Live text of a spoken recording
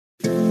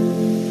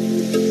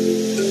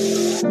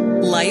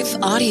Life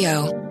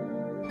Audio.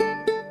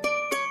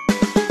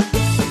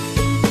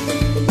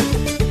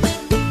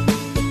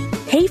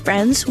 Hey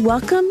friends,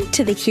 welcome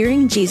to the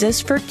Hearing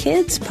Jesus for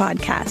Kids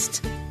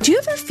podcast. Do you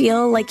ever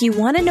feel like you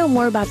want to know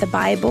more about the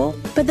Bible,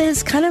 but then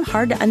it's kind of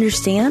hard to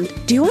understand?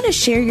 Do you want to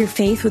share your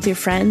faith with your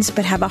friends,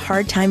 but have a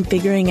hard time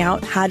figuring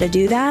out how to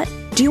do that?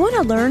 Do you want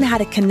to learn how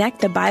to connect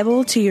the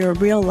Bible to your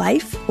real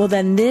life? Well,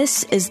 then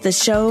this is the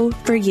show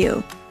for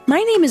you. My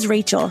name is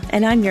Rachel,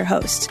 and I'm your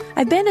host.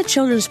 I've been a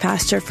children's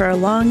pastor for a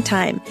long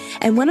time,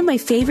 and one of my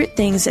favorite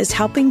things is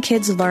helping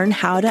kids learn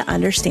how to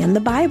understand the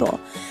Bible.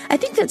 I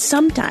think that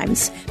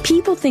sometimes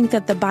people think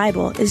that the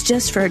Bible is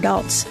just for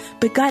adults,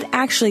 but God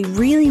actually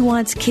really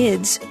wants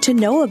kids to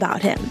know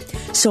about Him.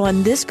 So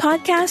on this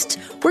podcast,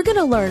 we're going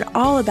to learn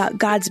all about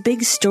God's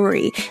big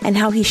story and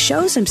how He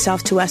shows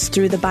Himself to us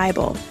through the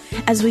Bible.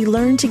 As we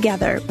learn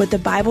together what the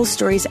Bible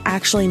stories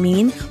actually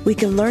mean, we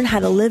can learn how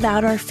to live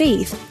out our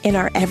faith in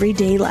our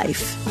everyday life.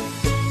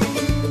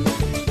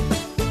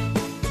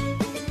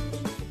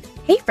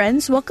 Hey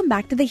friends, welcome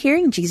back to the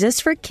Hearing Jesus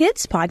for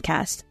Kids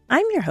podcast.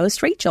 I'm your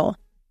host, Rachel.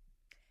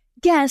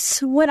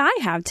 Guess what I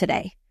have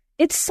today?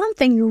 It's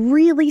something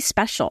really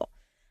special.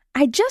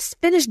 I just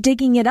finished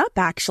digging it up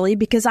actually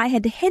because I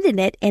had hidden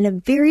it in a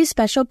very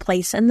special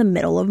place in the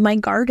middle of my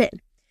garden.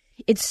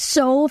 It's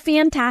so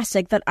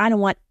fantastic that I don't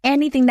want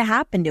anything to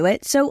happen to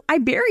it, so I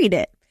buried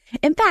it.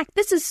 In fact,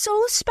 this is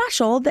so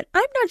special that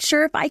I'm not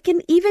sure if I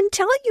can even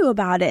tell you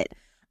about it.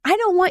 I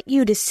don't want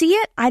you to see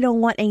it. I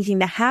don't want anything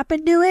to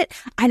happen to it.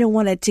 I don't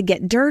want it to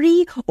get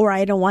dirty, or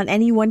I don't want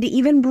anyone to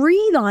even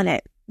breathe on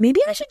it.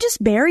 Maybe I should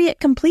just bury it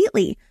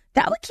completely.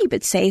 That would keep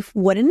it safe,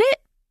 wouldn't it?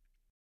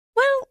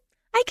 Well,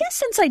 I guess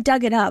since I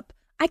dug it up,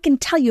 I can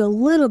tell you a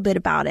little bit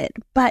about it,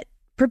 but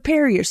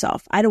prepare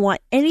yourself. I don't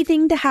want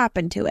anything to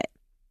happen to it.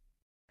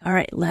 All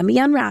right, let me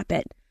unwrap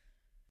it.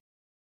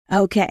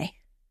 Okay,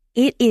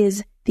 it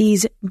is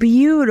these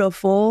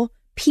beautiful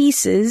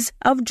pieces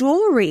of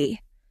jewelry.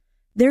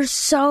 They're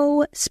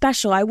so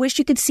special. I wish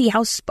you could see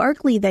how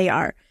sparkly they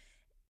are.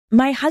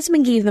 My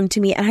husband gave them to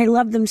me and I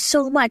love them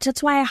so much.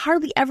 That's why I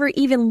hardly ever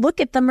even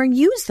look at them or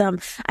use them.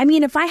 I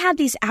mean, if I had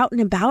these out and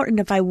about and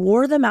if I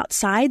wore them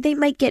outside, they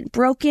might get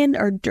broken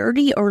or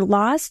dirty or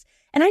lost.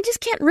 And I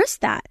just can't risk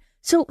that.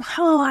 So,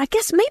 I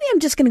guess maybe I'm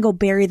just going to go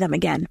bury them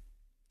again.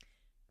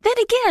 Then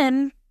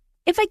again,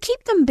 if I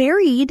keep them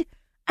buried,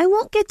 I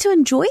won't get to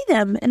enjoy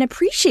them and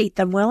appreciate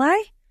them, will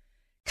I?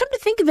 Come to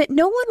think of it,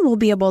 no one will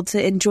be able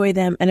to enjoy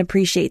them and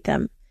appreciate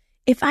them.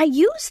 If I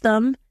use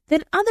them,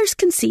 then others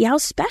can see how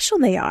special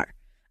they are.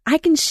 I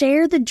can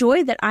share the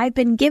joy that I've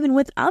been given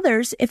with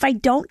others if I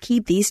don't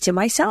keep these to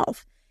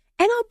myself.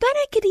 And I'll bet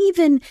I could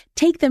even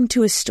take them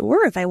to a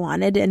store if I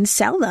wanted and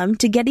sell them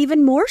to get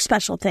even more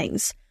special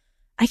things.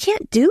 I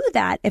can't do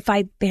that if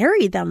I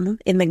bury them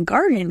in the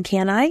garden,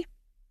 can I?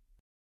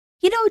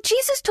 You know,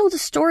 Jesus told a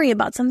story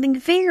about something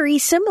very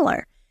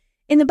similar.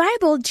 In the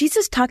Bible,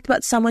 Jesus talked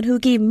about someone who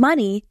gave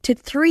money to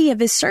 3 of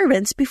his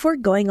servants before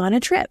going on a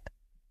trip.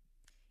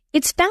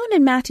 It's found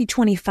in Matthew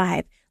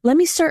 25. Let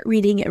me start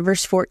reading at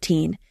verse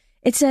 14.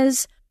 It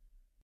says,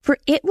 "For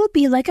it will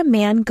be like a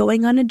man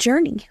going on a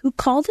journey who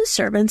called his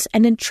servants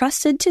and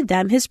entrusted to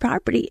them his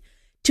property.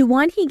 To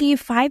one he gave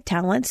 5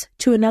 talents,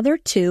 to another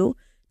 2,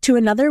 to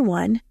another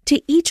 1,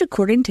 to each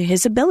according to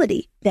his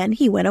ability. Then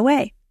he went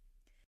away."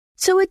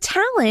 So a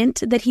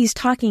talent that he's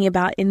talking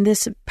about in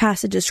this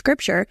passage of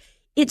scripture,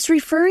 it's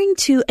referring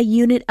to a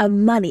unit of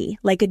money,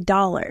 like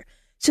 $1.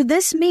 So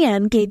this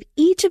man gave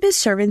each of his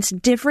servants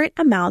different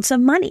amounts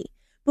of money.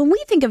 When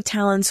we think of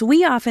talents,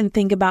 we often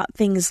think about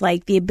things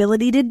like the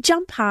ability to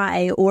jump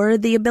high or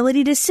the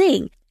ability to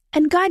sing.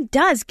 And God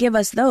does give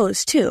us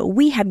those too.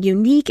 We have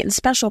unique and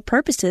special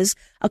purposes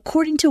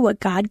according to what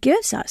God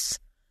gives us.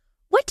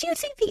 What do you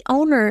think the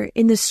owner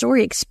in the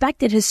story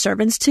expected his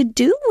servants to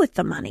do with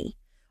the money?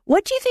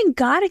 What do you think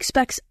God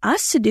expects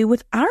us to do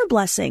with our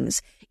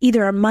blessings,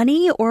 either our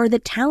money or the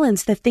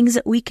talents, the things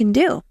that we can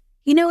do?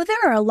 You know,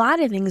 there are a lot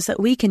of things that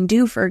we can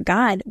do for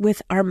God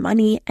with our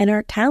money and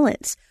our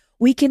talents.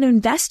 We can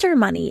invest our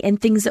money in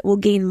things that will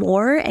gain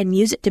more and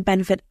use it to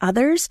benefit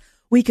others.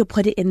 We could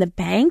put it in the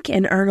bank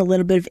and earn a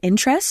little bit of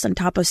interest on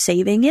top of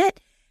saving it.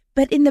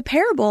 But in the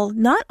parable,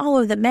 not all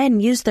of the men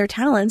used their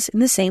talents in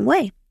the same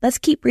way. Let's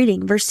keep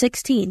reading. Verse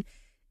 16.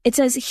 It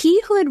says,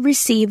 "He who had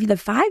received the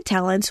 5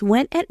 talents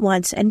went at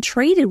once and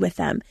traded with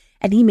them,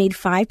 and he made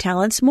 5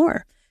 talents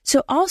more.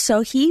 So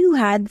also he who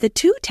had the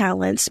 2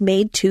 talents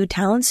made 2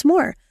 talents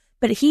more.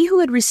 But he who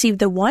had received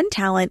the 1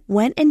 talent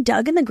went and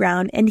dug in the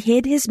ground and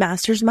hid his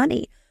master's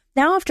money.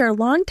 Now after a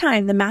long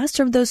time, the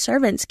master of those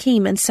servants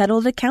came and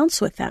settled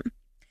accounts with them."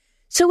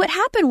 So what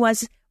happened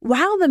was,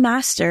 while the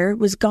master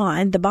was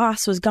gone, the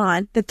boss was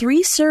gone, the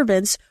 3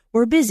 servants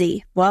were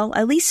busy. Well,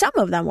 at least some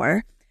of them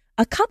were.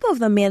 A couple of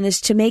them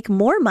managed to make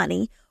more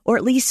money, or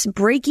at least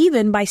break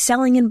even by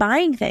selling and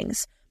buying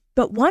things.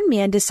 But one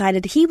man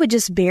decided he would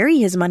just bury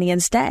his money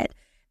instead.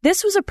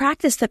 This was a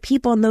practice that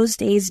people in those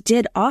days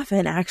did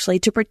often, actually,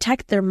 to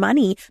protect their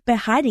money by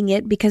hiding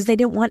it because they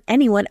didn't want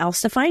anyone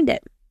else to find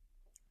it.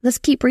 Let's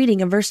keep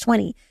reading in verse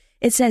 20.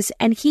 It says,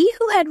 "And he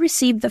who had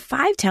received the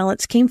 5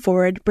 talents came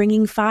forward,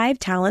 bringing 5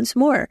 talents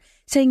more,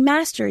 saying,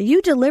 'Master,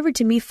 you delivered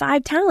to me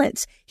 5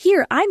 talents.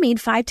 Here, I made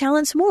 5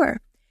 talents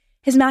more.'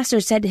 His master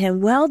said to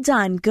him, 'Well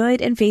done,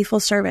 good and faithful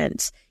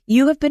servants.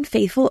 You have been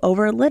faithful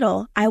over a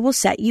little. I will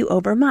set you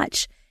over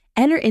much.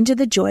 Enter into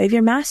the joy of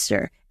your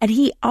master.' And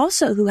he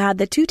also who had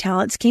the 2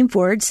 talents came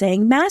forward,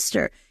 saying,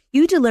 'Master,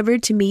 you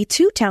delivered to me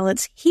 2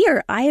 talents.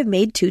 Here, I have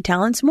made 2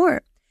 talents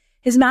more.'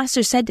 His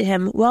master said to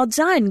him, 'Well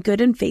done,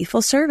 good and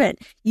faithful servant.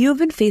 You have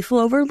been faithful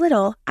over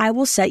little. I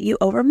will set you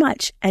over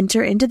much.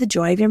 Enter into the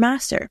joy of your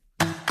master.'"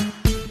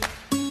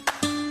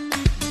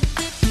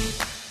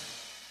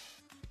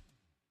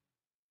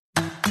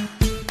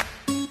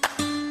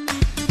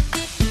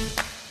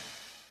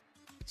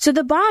 So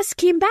the boss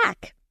came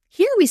back.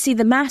 Here we see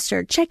the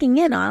master checking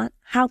in on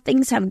how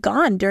things have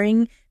gone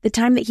during the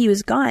time that he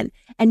was gone.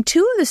 And 2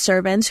 of the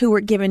servants who were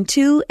given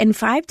 2 and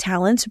 5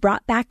 talents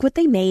brought back what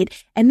they made,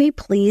 and they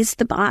pleased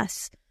the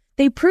boss.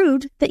 They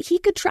proved that he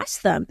could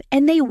trust them,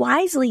 and they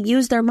wisely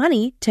used their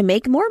money to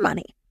make more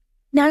money.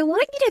 Now I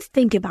want you to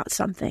think about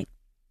something.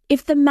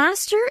 If the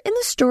master in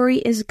the story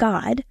is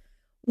God,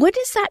 what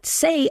does that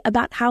say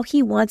about how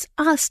he wants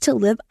us to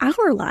live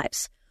our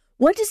lives?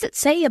 What does it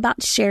say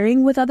about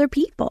sharing with other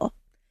people?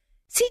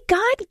 See,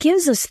 God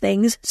gives us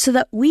things so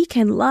that we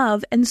can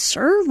love and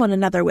serve one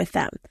another with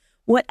them.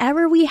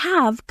 Whatever we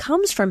have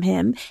comes from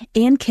him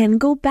and can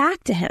go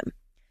back to him.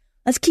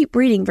 Let's keep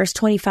reading verse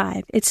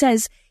 25. It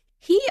says,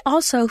 "He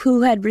also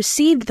who had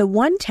received the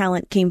 1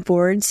 talent came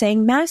forward,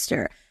 saying,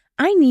 'Master,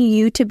 I knew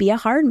you to be a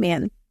hard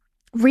man,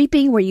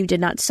 reaping where you did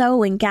not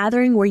sow and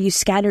gathering where you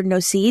scattered no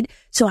seed.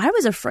 So I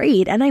was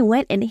afraid, and I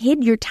went and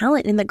hid your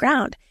talent in the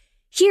ground.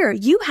 Here,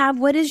 you have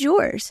what is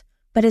yours.'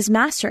 But his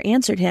master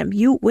answered him,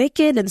 'You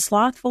wicked and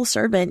slothful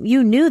servant,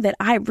 you knew that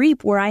I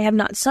reap where I have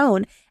not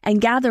sown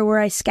and gather where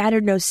I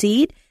scattered no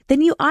seed.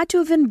 Then you ought to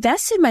have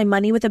invested my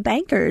money with the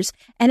bankers,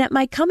 and at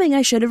my coming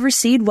I should have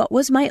received what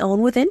was my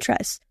own with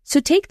interest.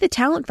 So take the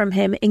talent from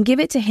him and give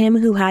it to him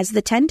who has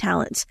the 10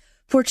 talents.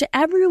 For to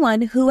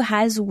everyone who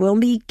has will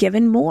be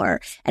given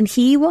more, and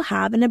he will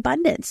have an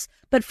abundance.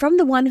 But from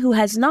the one who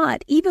has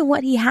not, even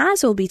what he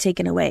has will be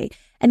taken away.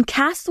 And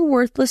cast the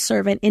worthless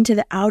servant into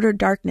the outer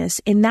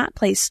darkness. In that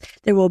place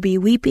there will be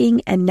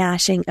weeping and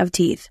gnashing of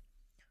teeth."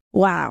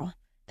 Wow,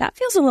 that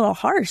feels a little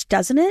harsh,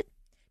 doesn't it?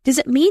 Does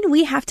it mean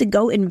we have to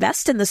go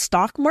invest in the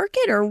stock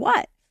market or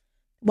what?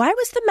 Why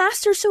was the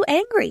master so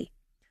angry?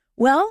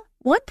 Well,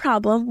 one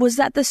problem was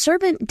that the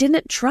servant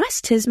didn't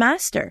trust his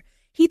master.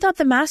 He thought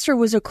the master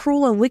was a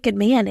cruel and wicked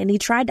man, and he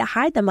tried to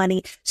hide the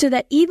money so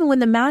that even when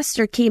the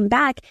master came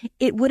back,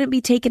 it wouldn't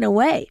be taken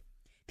away.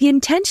 The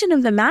intention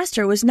of the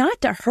master was not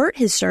to hurt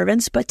his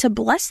servants, but to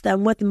bless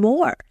them with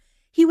more.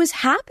 He was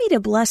happy to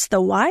bless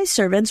the wise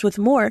servants with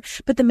more,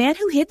 but the man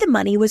who hid the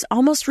money was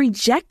almost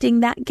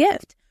rejecting that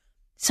gift.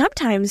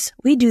 Sometimes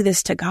we do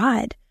this to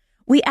God.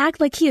 We act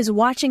like he is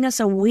watching us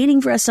and waiting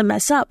for us to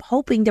mess up,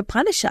 hoping to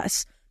punish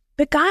us.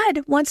 But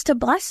God wants to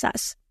bless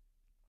us.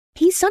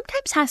 He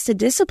sometimes has to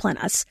discipline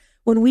us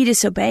when we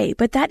disobey,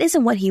 but that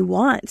isn't what he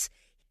wants.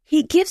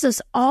 He gives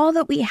us all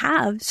that we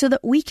have so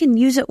that we can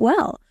use it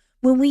well.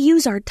 When we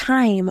use our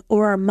time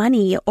or our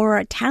money or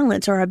our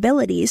talents or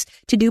abilities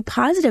to do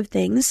positive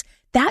things,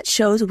 that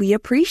shows we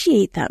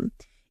appreciate them.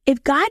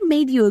 If God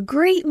made you a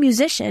great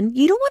musician,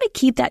 you don't want to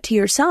keep that to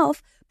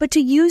yourself, but to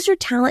use your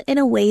talent in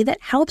a way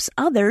that helps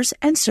others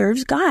and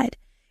serves God.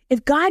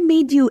 If God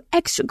made you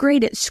extra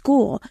great at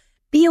school,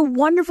 be a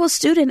wonderful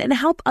student and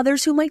help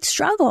others who might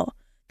struggle.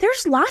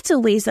 There's lots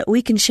of ways that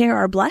we can share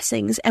our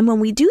blessings, and when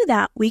we do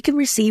that, we can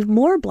receive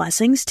more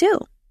blessings too.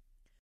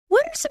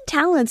 What are some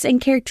talents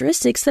and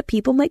characteristics that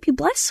people might be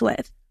blessed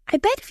with? I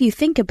bet if you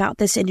think about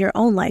this in your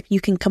own life,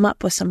 you can come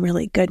up with some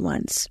really good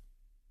ones.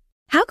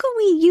 How can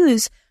we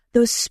use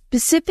those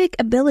specific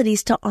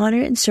abilities to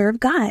honor and serve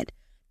God?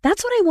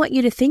 That's what I want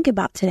you to think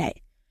about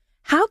today.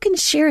 How can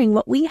sharing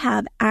what we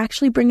have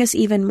actually bring us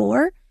even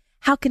more?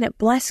 How can it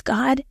bless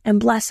God and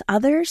bless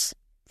others?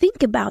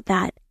 Think about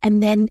that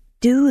and then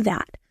do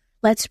that.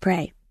 Let's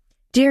pray.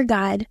 Dear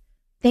God,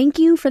 thank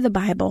you for the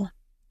Bible.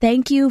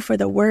 Thank you for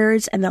the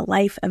words and the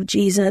life of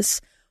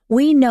Jesus.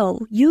 We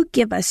know you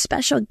give us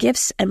special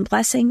gifts and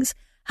blessings.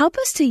 Help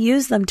us to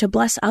use them to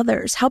bless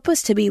others. Help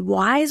us to be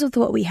wise with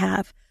what we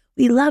have.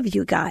 We love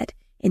you, God.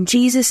 In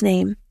Jesus'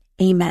 name,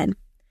 amen.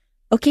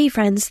 Okay,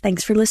 friends,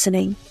 thanks for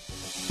listening.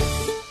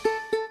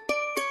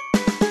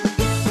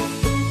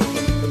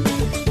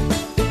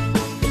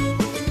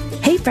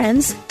 Hey,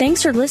 friends,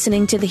 thanks for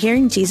listening to the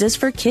Hearing Jesus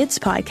for Kids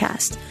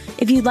podcast.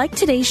 If you liked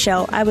today's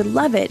show, I would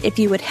love it if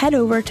you would head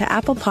over to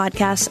Apple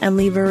Podcasts and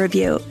leave a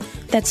review.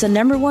 That's the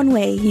number one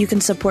way you can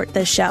support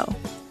this show.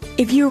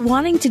 If you're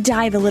wanting to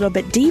dive a little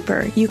bit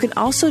deeper, you can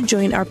also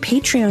join our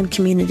Patreon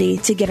community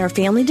to get our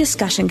family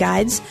discussion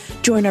guides,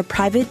 join our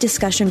private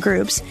discussion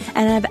groups,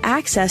 and have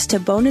access to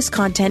bonus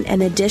content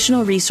and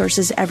additional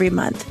resources every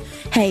month.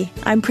 Hey,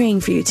 I'm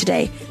praying for you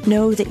today.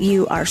 Know that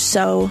you are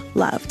so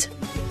loved.